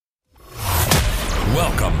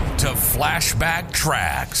Welcome to Flashback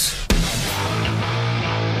Tracks.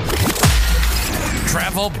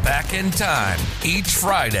 Travel back in time each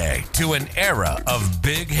Friday to an era of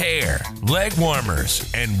big hair, leg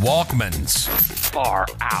warmers, and Walkmans. Far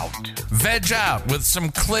out. Veg out with some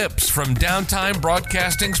clips from Downtime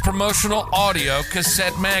Broadcasting's promotional audio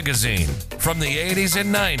cassette magazine from the 80s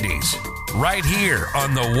and 90s, right here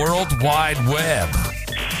on the World Wide Web.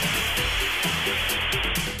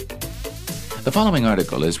 The following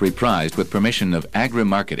article is reprised with permission of Agra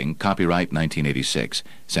Marketing, copyright 1986,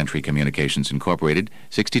 Century Communications Incorporated,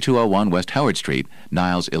 6201 West Howard Street,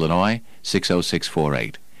 Niles, Illinois,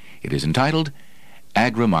 60648. It is entitled,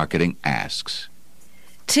 Agra Marketing Asks.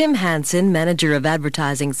 Tim Hansen, manager of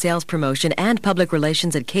advertising, sales promotion, and public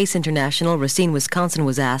relations at Case International, Racine, Wisconsin,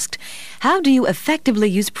 was asked, how do you effectively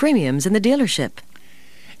use premiums in the dealership?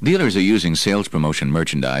 Dealers are using sales promotion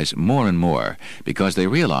merchandise more and more because they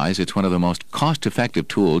realize it's one of the most cost-effective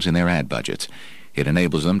tools in their ad budgets. It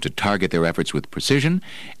enables them to target their efforts with precision,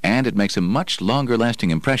 and it makes a much longer-lasting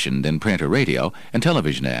impression than print or radio and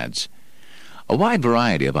television ads. A wide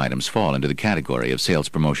variety of items fall into the category of sales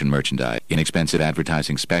promotion merchandise. Inexpensive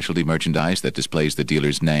advertising specialty merchandise that displays the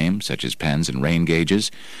dealer's name, such as pens and rain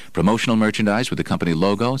gauges. Promotional merchandise with the company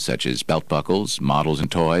logo, such as belt buckles, models and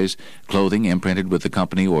toys. Clothing imprinted with the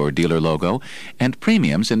company or dealer logo. And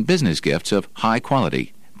premiums and business gifts of high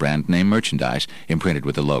quality, brand name merchandise imprinted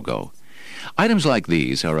with the logo. Items like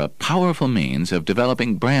these are a powerful means of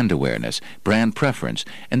developing brand awareness, brand preference,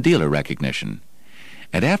 and dealer recognition.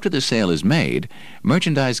 And after the sale is made,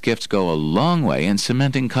 merchandise gifts go a long way in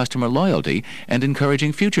cementing customer loyalty and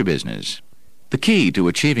encouraging future business. The key to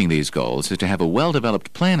achieving these goals is to have a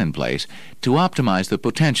well-developed plan in place to optimize the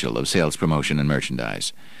potential of sales promotion and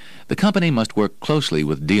merchandise. The company must work closely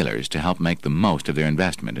with dealers to help make the most of their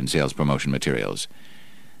investment in sales promotion materials.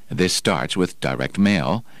 This starts with direct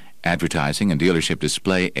mail, advertising and dealership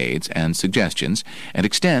display aids and suggestions, and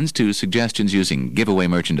extends to suggestions using giveaway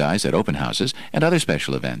merchandise at open houses and other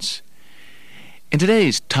special events. In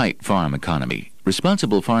today's tight farm economy,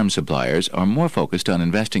 responsible farm suppliers are more focused on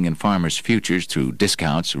investing in farmers' futures through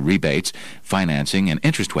discounts, rebates, financing, and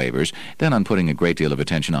interest waivers than on putting a great deal of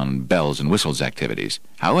attention on bells and whistles activities.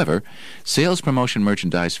 However, sales promotion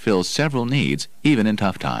merchandise fills several needs, even in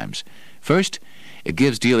tough times. First, it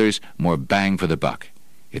gives dealers more bang for the buck.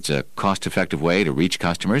 It's a cost-effective way to reach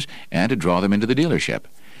customers and to draw them into the dealership.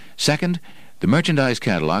 Second, the merchandise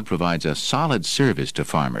catalog provides a solid service to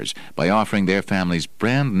farmers by offering their families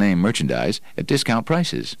brand name merchandise at discount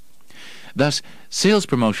prices. Thus, sales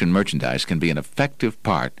promotion merchandise can be an effective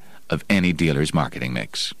part of any dealer's marketing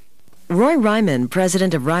mix. Roy Ryman,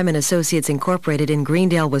 president of Ryman Associates Incorporated in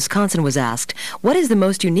Greendale, Wisconsin, was asked, what is the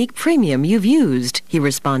most unique premium you've used? He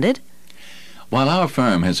responded, while our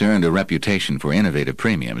firm has earned a reputation for innovative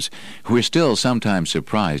premiums, we're still sometimes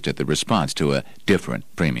surprised at the response to a different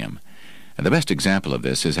premium. And the best example of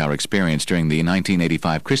this is our experience during the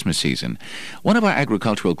 1985 Christmas season. One of our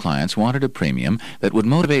agricultural clients wanted a premium that would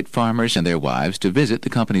motivate farmers and their wives to visit the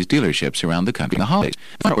company's dealerships around the country in the holidays.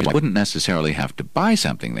 The farmer wouldn't necessarily have to buy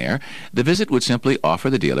something there. The visit would simply offer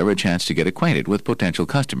the dealer a chance to get acquainted with potential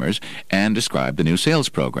customers and describe the new sales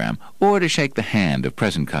program, or to shake the hand of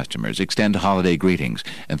present customers, extend holiday greetings,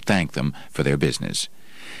 and thank them for their business.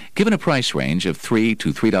 Given a price range of $3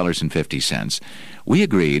 to $3.50, we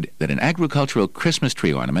agreed that an agricultural Christmas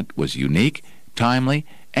tree ornament was unique, timely,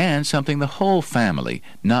 and something the whole family,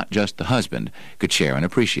 not just the husband, could share and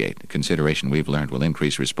appreciate, a consideration we've learned will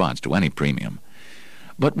increase response to any premium.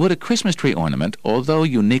 But would a Christmas tree ornament, although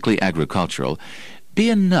uniquely agricultural, be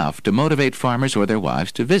enough to motivate farmers or their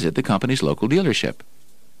wives to visit the company's local dealership?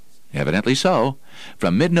 Evidently so.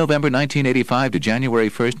 From mid-November 1985 to January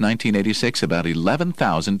 1st, 1986, about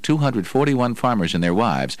 11,241 farmers and their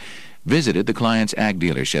wives visited the client's ag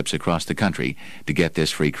dealerships across the country to get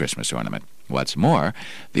this free Christmas ornament. What's more,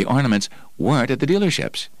 the ornaments weren't at the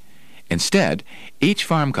dealerships. Instead, each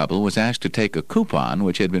farm couple was asked to take a coupon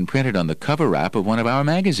which had been printed on the cover wrap of one of our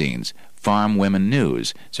magazines, Farm Women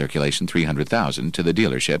News, circulation 300,000, to the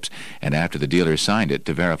dealerships, and after the dealer signed it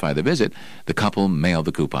to verify the visit, the couple mailed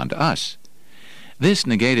the coupon to us. This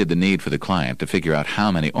negated the need for the client to figure out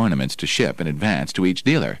how many ornaments to ship in advance to each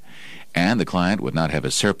dealer, and the client would not have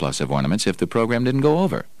a surplus of ornaments if the program didn't go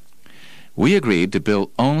over. We agreed to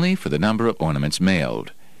bill only for the number of ornaments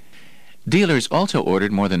mailed. Dealers also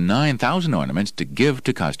ordered more than 9,000 ornaments to give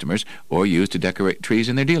to customers or use to decorate trees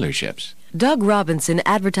in their dealerships. Doug Robinson,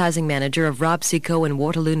 advertising manager of Rob C. Co. in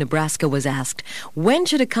Waterloo, Nebraska, was asked, when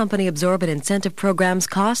should a company absorb an incentive program's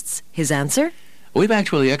costs? His answer? We've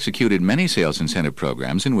actually executed many sales incentive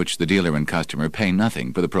programs in which the dealer and customer pay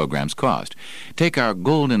nothing for the program's cost. Take our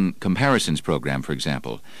Golden Comparisons program, for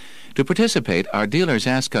example. To participate, our dealers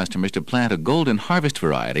ask customers to plant a golden harvest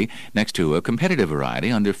variety next to a competitive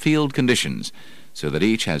variety under field conditions, so that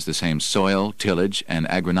each has the same soil, tillage, and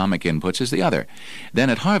agronomic inputs as the other. Then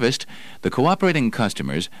at harvest, the cooperating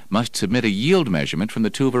customers must submit a yield measurement from the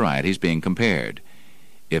two varieties being compared.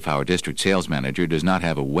 If our district sales manager does not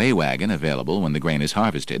have a weigh wagon available when the grain is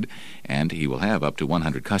harvested, and he will have up to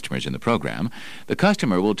 100 customers in the program, the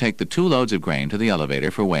customer will take the 2 loads of grain to the elevator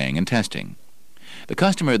for weighing and testing. The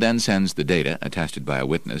customer then sends the data, attested by a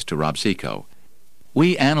witness, to Rob Seco.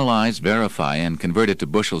 We analyze, verify, and convert it to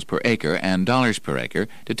bushels per acre and dollars per acre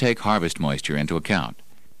to take harvest moisture into account.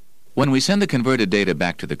 When we send the converted data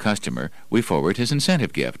back to the customer, we forward his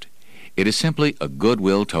incentive gift. It is simply a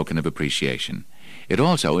goodwill token of appreciation. It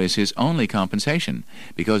also is his only compensation,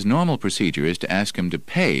 because normal procedure is to ask him to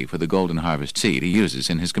pay for the golden harvest seed he uses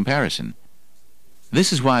in his comparison.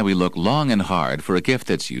 This is why we look long and hard for a gift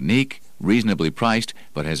that's unique, reasonably priced,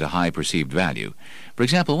 but has a high perceived value. For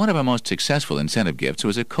example, one of our most successful incentive gifts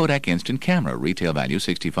was a Kodak Instant Camera, retail value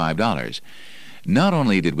 $65. Not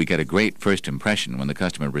only did we get a great first impression when the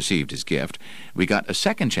customer received his gift, we got a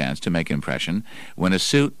second chance to make impression when a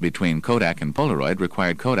suit between Kodak and Polaroid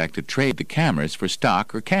required Kodak to trade the cameras for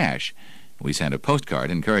stock or cash. We sent a postcard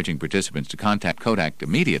encouraging participants to contact Kodak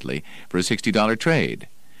immediately for a $60 trade.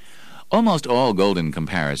 Almost all golden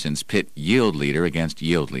comparisons pit yield leader against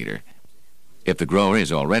yield leader. If the grower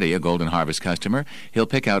is already a Golden Harvest customer, he'll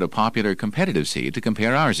pick out a popular competitive seed to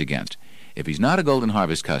compare ours against. If he's not a Golden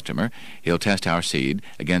Harvest customer, he'll test our seed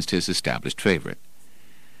against his established favorite.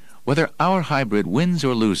 Whether our hybrid wins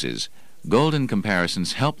or loses, golden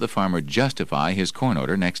comparisons help the farmer justify his corn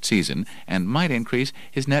order next season and might increase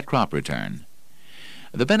his net crop return.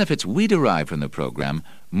 The benefits we derive from the program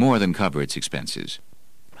more than cover its expenses.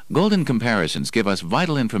 Golden comparisons give us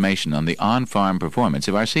vital information on the on-farm performance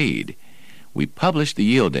of our seed. We publish the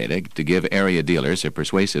yield data to give area dealers a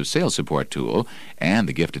persuasive sales support tool, and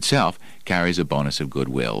the gift itself carries a bonus of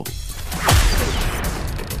goodwill.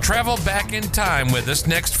 Travel back in time with us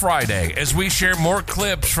next Friday as we share more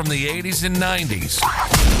clips from the 80s and 90s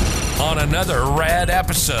on another rad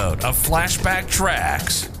episode of Flashback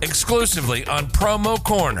Tracks, exclusively on Promo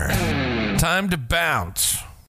Corner. Time to bounce.